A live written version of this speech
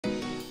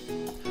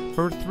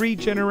For 3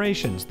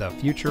 generations, the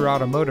Future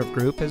Automotive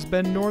Group has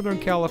been Northern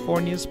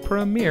California's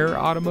premier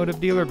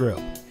automotive dealer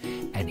group.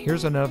 And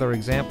here's another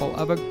example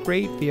of a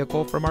great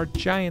vehicle from our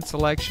giant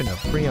selection of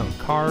pre-owned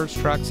cars,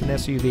 trucks, and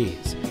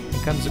SUVs.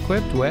 It comes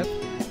equipped with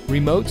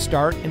Remote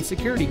Start and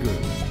Security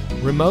Group,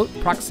 Remote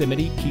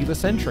Proximity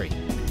Keyless Entry,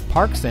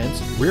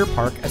 ParkSense Rear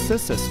Park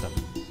Assist System,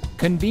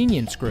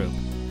 Convenience Group,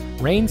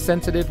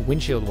 Rain-Sensitive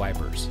Windshield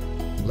Wipers,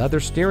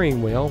 Leather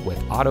Steering Wheel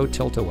with Auto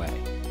Tilt-Away,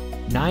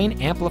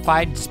 9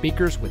 amplified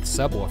speakers with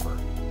subwoofer,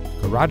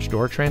 garage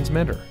door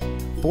transmitter,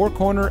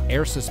 4-corner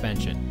air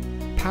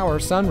suspension, power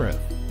sunroof,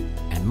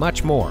 and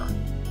much more.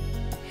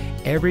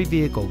 Every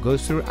vehicle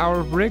goes through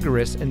our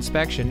rigorous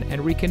inspection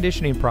and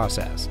reconditioning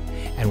process,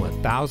 and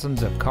with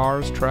thousands of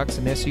cars, trucks,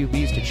 and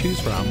SUVs to choose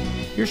from,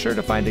 you're sure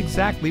to find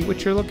exactly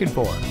what you're looking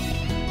for.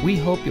 We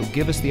hope you'll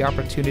give us the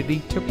opportunity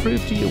to prove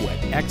to you what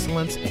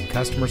excellence in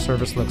customer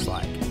service looks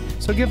like.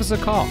 So give us a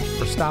call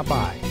or stop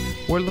by.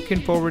 We're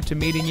looking forward to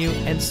meeting you,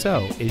 and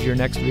so is your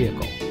next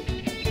vehicle.